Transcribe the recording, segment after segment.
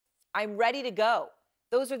I'm ready to go.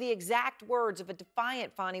 Those are the exact words of a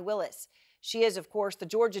defiant Fani Willis. She is, of course, the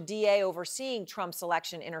Georgia DA overseeing Trump's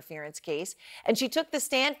election interference case, and she took the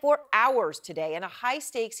stand for hours today in a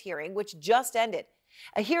high-stakes hearing which just ended,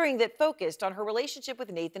 a hearing that focused on her relationship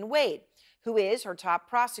with Nathan Wade, who is her top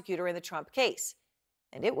prosecutor in the Trump case.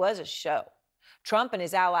 And it was a show. Trump and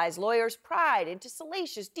his allies' lawyers pried into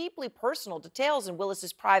salacious, deeply personal details in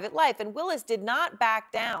Willis's private life, and Willis did not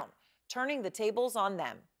back down, turning the tables on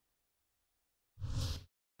them.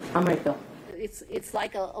 I'm ready to go. It's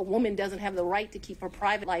like a woman doesn't have the right to keep her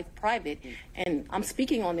private life private. And I'm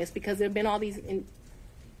speaking on this because there have been all these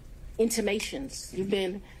intimations. You've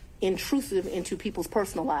been intrusive into people's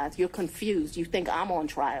personal lives. You're confused. You think I'm on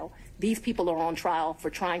trial. These people are on trial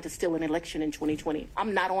for trying to steal an election in 2020.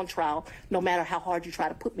 I'm not on trial, no matter how hard you try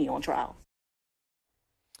to put me on trial.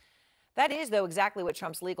 That is, though, exactly what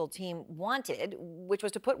Trump's legal team wanted, which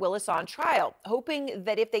was to put Willis on trial, hoping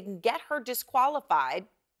that if they can get her disqualified,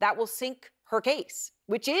 that will sink her case,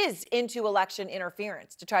 which is into election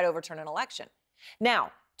interference to try to overturn an election.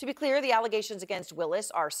 Now, to be clear, the allegations against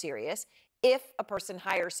Willis are serious. If a person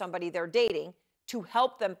hires somebody they're dating to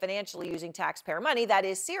help them financially using taxpayer money, that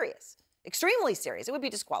is serious, extremely serious. It would be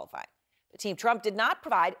disqualified. But Team Trump did not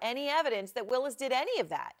provide any evidence that Willis did any of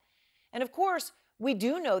that. And of course, we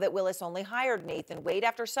do know that Willis only hired Nathan Wade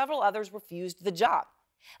after several others refused the job.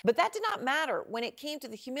 But that did not matter when it came to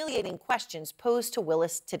the humiliating questions posed to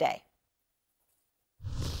Willis today.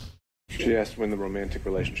 She asked when the romantic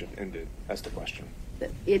relationship ended. That's the question.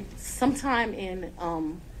 It's sometime in,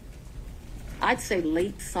 I'd say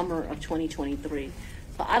late summer of 2023.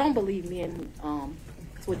 So I don't believe me in,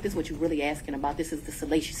 this is what you're really asking about. This is the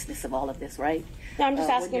salaciousness of all of this, right? No, I'm just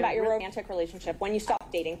asking about your romantic relationship, when you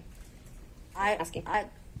stopped dating. I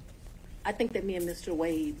think that me and Mr.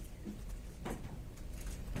 Wade,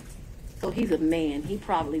 so he's a man, he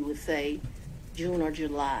probably would say June or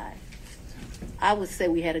July. I would say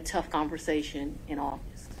we had a tough conversation in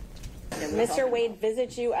August. Mr. Wade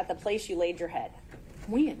visited you at the place you laid your head.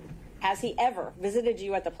 When? Has he ever visited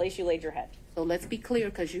you at the place you laid your head? So let's be clear,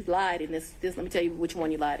 because you lied in this. Let me tell you which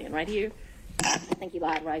one you lied in. Right here. I think you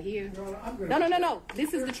lied right here. No.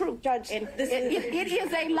 This is the truth, Judge. And it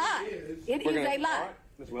is a lie. It is a lie.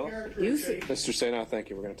 Ms. Willis? Mr. Sena, thank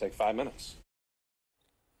you. We're going to take 5 minutes.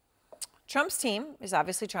 Trump's team is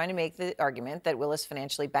obviously trying to make the argument that Willis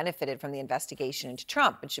financially benefited from the investigation into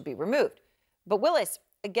Trump and should be removed. But Willis,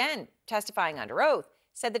 again, testifying under oath,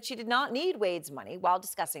 said that she did not need Wade's money while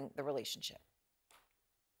discussing the relationship.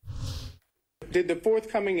 Did the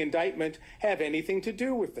forthcoming indictment have anything to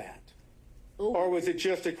do with that? Ooh. Or was it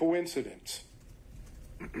just a coincidence?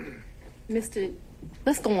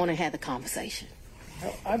 Let's go on and have the conversation.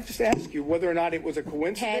 I'm just asking you whether or not it was a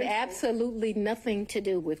coincidence. Had absolutely nothing to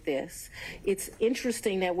do with this. It's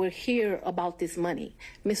interesting that we're here about this money.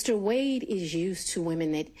 Mr. Wade is used to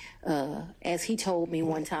women that, as he told me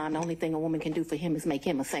one time, the only thing a woman can do for him is make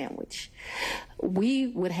him a sandwich. We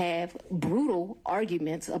would have brutal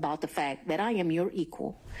arguments about the fact that I am your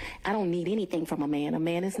equal. I don't need anything from a man. A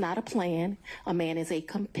man is not a plan. A man is a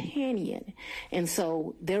companion. And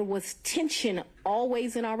so there was tension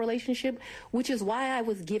always in our relationship, which is why I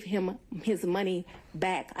would give him his money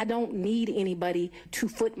back. I don't need anybody to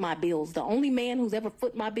foot my bills. The only man who's ever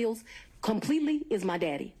foot my bills completely is my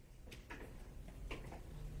daddy.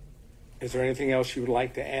 Is there anything else you would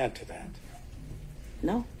like to add to that?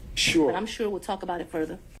 No. Sure. But I'm sure we'll talk about it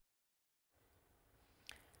further.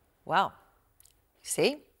 Well,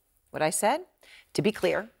 see what I said? To be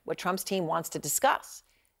clear, what Trump's team wants to discuss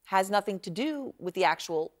has nothing to do with the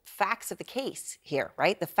actual facts of the case here,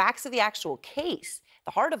 right? The facts of the actual case,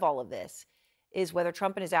 the heart of all of this, is whether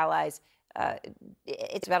Trump and his allies,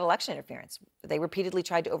 it's about election interference. They repeatedly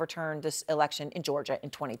tried to overturn this election in Georgia in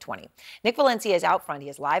 2020. Nick Valencia is out front. He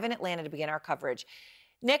is live in Atlanta to begin our coverage.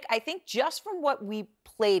 Nick, I think just from what we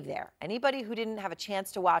played there, anybody who didn't have a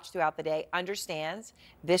chance to watch throughout the day understands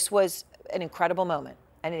this was an incredible moment.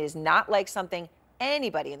 And it is not like something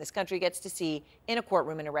anybody in this country gets to see in a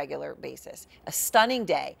courtroom on a regular basis. A stunning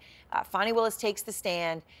day. Fani Willis takes the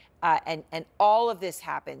stand, and all of this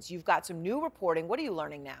happens. You've got some new reporting. What are you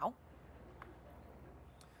learning now?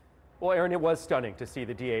 Well, Erin, it was stunning to see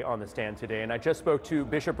the DA on the stand today, and I just spoke to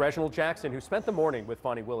Bishop Reginald Jackson, who spent the morning with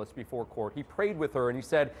Fani Willis before court. He prayed with her, and he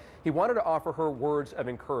said he wanted to offer her words of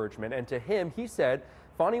encouragement, and to him, he said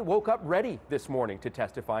Fani woke up ready this morning to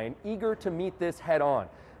testify and eager to meet this head on.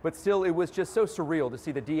 But still, it was just so surreal to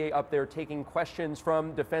see the DA up there taking questions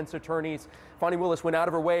from defense attorneys. Fani Willis went out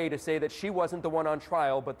of her way to say that she wasn't the one on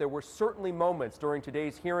trial, but there were certainly moments during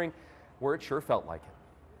today's hearing where it sure felt like it.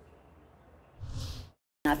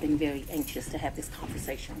 I've been very anxious to have this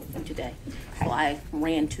conversation with you today, so I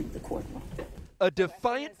ran to the courtroom. A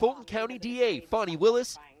defiant Fulton County DA, Fani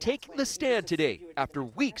Willis, taking the stand today after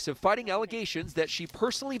weeks of fighting allegations that she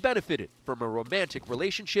personally benefited from a romantic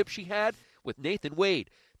relationship she had with Nathan Wade,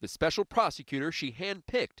 the special prosecutor she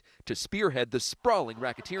handpicked to spearhead the sprawling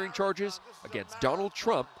racketeering charges against Donald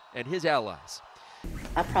Trump and his allies.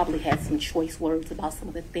 I probably had some choice words about some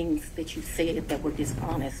of the things that you said that were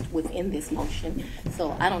dishonest within this motion,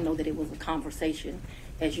 so I don't know that it was a conversation.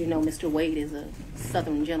 As you know, Mr. Wade is a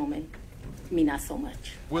Southern gentleman. Me, not so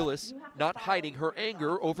much. Willis not hiding her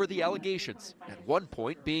anger over the allegations, at one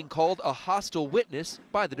point being called a hostile witness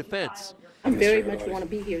by the defense. I very much want to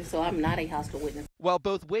be here, so I'm not a hostile witness. While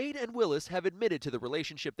both Wade and Willis have admitted to the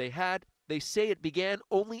relationship they had, they say it began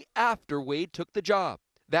only after Wade took the job.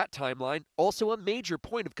 That timeline also a major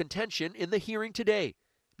point of contention in the hearing today.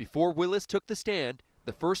 Before Willis took the stand,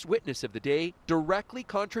 the first witness of the day directly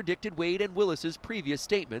contradicted Wade and Willis's previous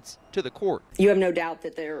statements to the court. You have no doubt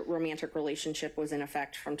that their romantic relationship was in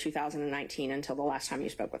effect from 2019 until the last time you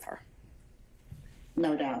spoke with her?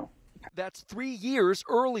 No doubt. That's 3 years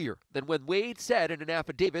earlier than when Wade said in an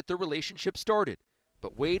affidavit the relationship started.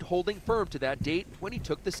 But Wade holding firm to that date when he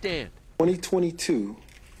took the stand. 2022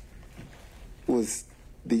 was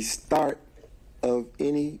the start of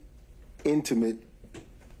any intimate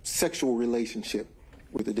sexual relationship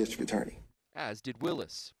with the district attorney. As did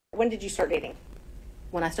Willis. When did you start dating?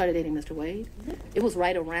 When I started dating Mr. Wade, it was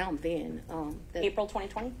right around then. April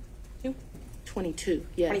 2022? 22,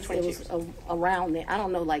 yes. 2022. It was around then. I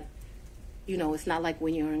don't know, like, you know, it's not like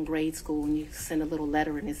when you're in grade school and you send a little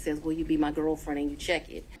letter and it says, will you be my girlfriend, and you check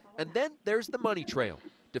it. And then there's the money trail.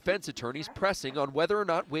 Defense attorneys pressing on whether or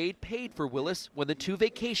not Wade paid for Willis when the two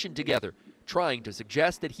vacationed together, trying to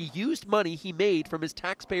suggest that he used money he made from his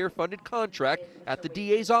taxpayer-funded contract at the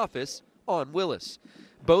DA's office on Willis.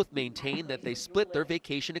 Both maintain that they split their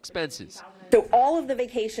vacation expenses. So all of the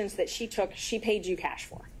vacations that she took, she paid you cash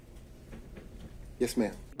for? Yes,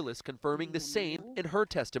 ma'am. Willis confirming the same in her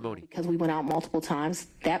testimony. Because we went out multiple times,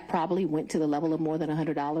 that probably went to the level of more than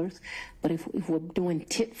 $100. But if we're doing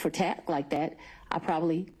tit for tat like that, I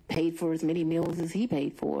probably paid for as many meals as he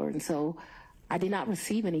paid for. And so I did not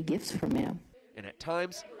receive any gifts from him. And at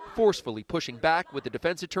times, forcefully pushing back with the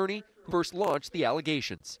defense attorney who first launched the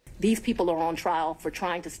allegations. These people are on trial for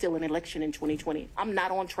trying to steal an election in 2020. I'm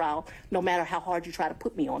not on trial, no matter how hard you try to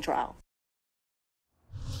put me on trial.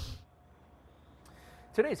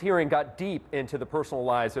 Today's hearing got deep into the personal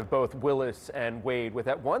lives of both Willis and Wade, with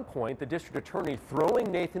at one point the district attorney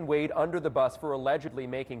throwing Nathan Wade under the bus for allegedly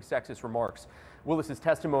making sexist remarks. Willis's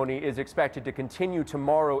testimony is expected to continue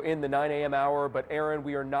tomorrow in the 9 a.m. hour, but Erin,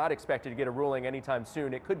 we are not expected to get a ruling anytime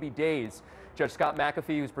soon. It could be days. Judge Scott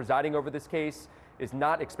McAfee, who's presiding over this case, is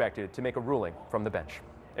not expected to make a ruling from the bench.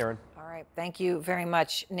 Erin. All right. Thank you very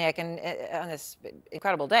much, Nick. And on this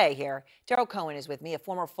incredible day here, Darrell Cohen is with me, a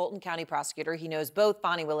former Fulton County prosecutor. He knows both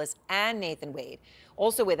Fani Willis and Nathan Wade.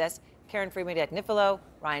 Also with us, Karen Freeman-Nifilo,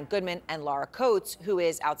 Ryan Goodman, and Laura Coates, who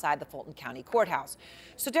is outside the Fulton County Courthouse.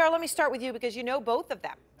 So, Darrell, let me start with you because you know both of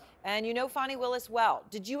them, and you know Fani Willis well.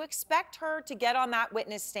 Did you expect her to get on that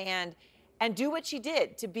witness stand and do what she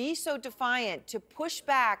did, to be so defiant, to push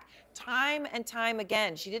back time and time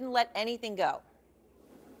again? She didn't let anything go.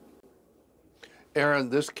 Erin,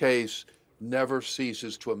 this case never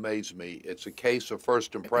ceases to amaze me. It's a case of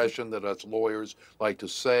first impression that us lawyers like to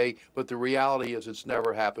say, but the reality is it's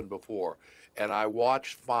never happened before. And I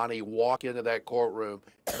watched Fani walk into that courtroom,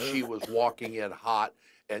 and she was walking in hot,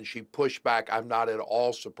 and she pushed back. I'm not at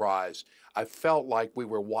all surprised. I felt like we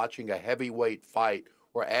were watching a heavyweight fight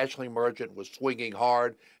where Ashley Merchant was swinging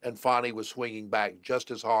hard and Fani was swinging back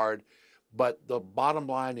just as hard. But the bottom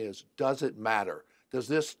line is, does it matter? Does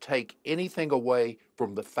this take anything away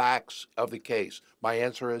from the facts of the case? My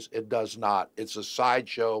answer is it does not. It's a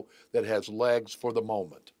sideshow that has legs for the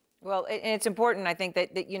moment. Well, and it's important, I think,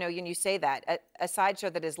 that you know, you say that, a sideshow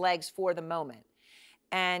that has legs for the moment.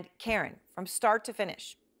 And Karen, from start to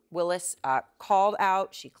finish, Willis called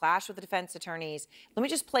out, she clashed with the defense attorneys. Let me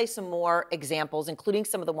just play some more examples, including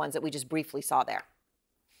some of the ones that we just briefly saw there.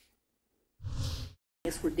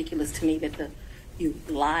 It's ridiculous to me that you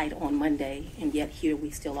lied on Monday, and yet here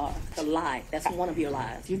we still are. The lie, that's one of your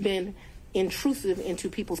lies. You've been intrusive into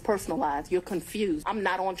people's personal lives. You're confused. I'm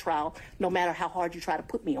not on trial, no matter how hard you try to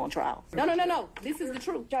put me on trial. No. This is the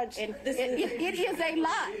truth, Judge. And it is a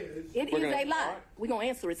lie. It is a lie. We're going to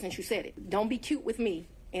answer it since you said it. Don't be cute with me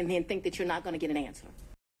and then think that you're not going to get an answer.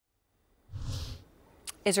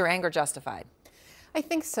 Is her anger justified? I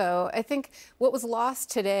think so. I think what was lost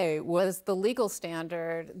today was the legal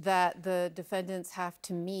standard that the defendants have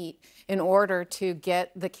to meet in order to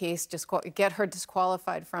get the case get her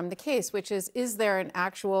disqualified from the case, which is there an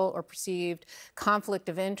actual or perceived conflict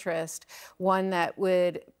of interest, one that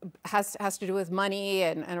has to do with money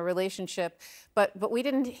and a relationship, but we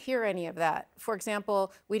didn't hear any of that. For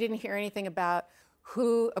example, we didn't hear anything about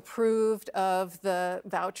who approved of the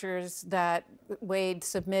vouchers that Wade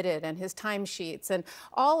submitted and his timesheets and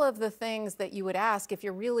all of the things that you would ask if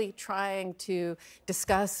you're really trying to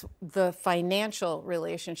discuss the financial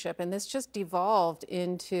relationship. And this just devolved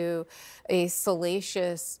into a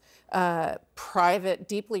salacious, private,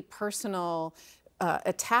 deeply personal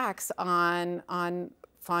attacks on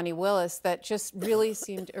Fani Willis that just really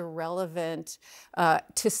seemed irrelevant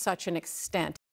to such an extent.